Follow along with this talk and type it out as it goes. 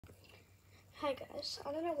Hi guys,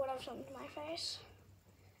 I don't know what I've done to my face.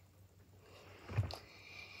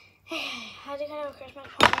 I had to go to a Christmas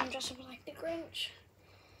party and dress up like the Grinch.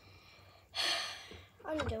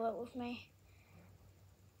 Undo it with me.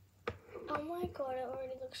 Oh my god, it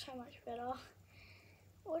already looks so much better.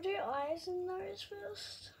 We'll do eyes and nose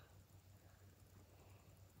first.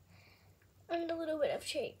 And a little bit of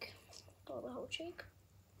cheek. Or the whole cheek.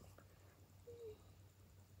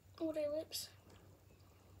 We'll do lips.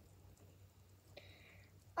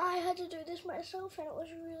 I had to do this myself and it was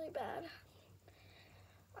really bad.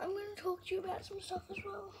 I'm going to talk to you about some stuff as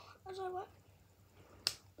well as I wipe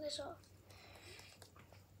this off.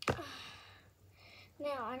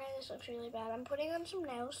 Now, I know this looks really bad. I'm putting on some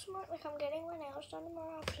nails tomorrow. Like, I'm getting my nails done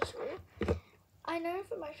tomorrow after school. I know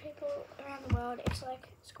for most people around the world, it's like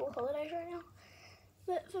school holidays right now.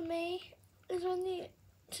 But for me, it's only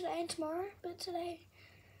today and tomorrow. But today,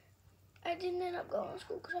 I didn't end up going to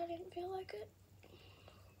school because I didn't feel like it.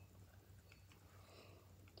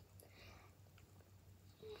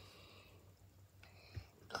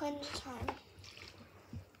 Cleanser time.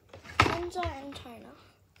 Cleanser and toner.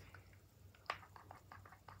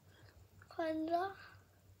 Cleanser.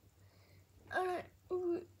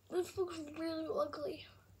 This looks really ugly.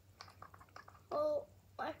 Oh,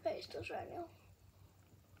 my face does right now.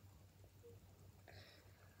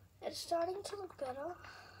 It's starting to look better.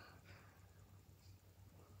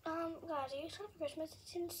 Guys, are you excited for Christmas?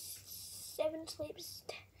 It's in 7 sleeps,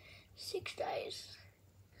 6 days.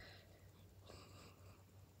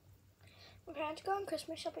 We're planning to go on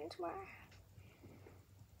Christmas shopping tomorrow.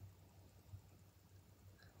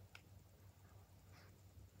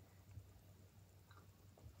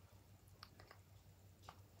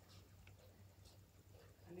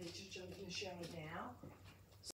 I need to jump in the shower now.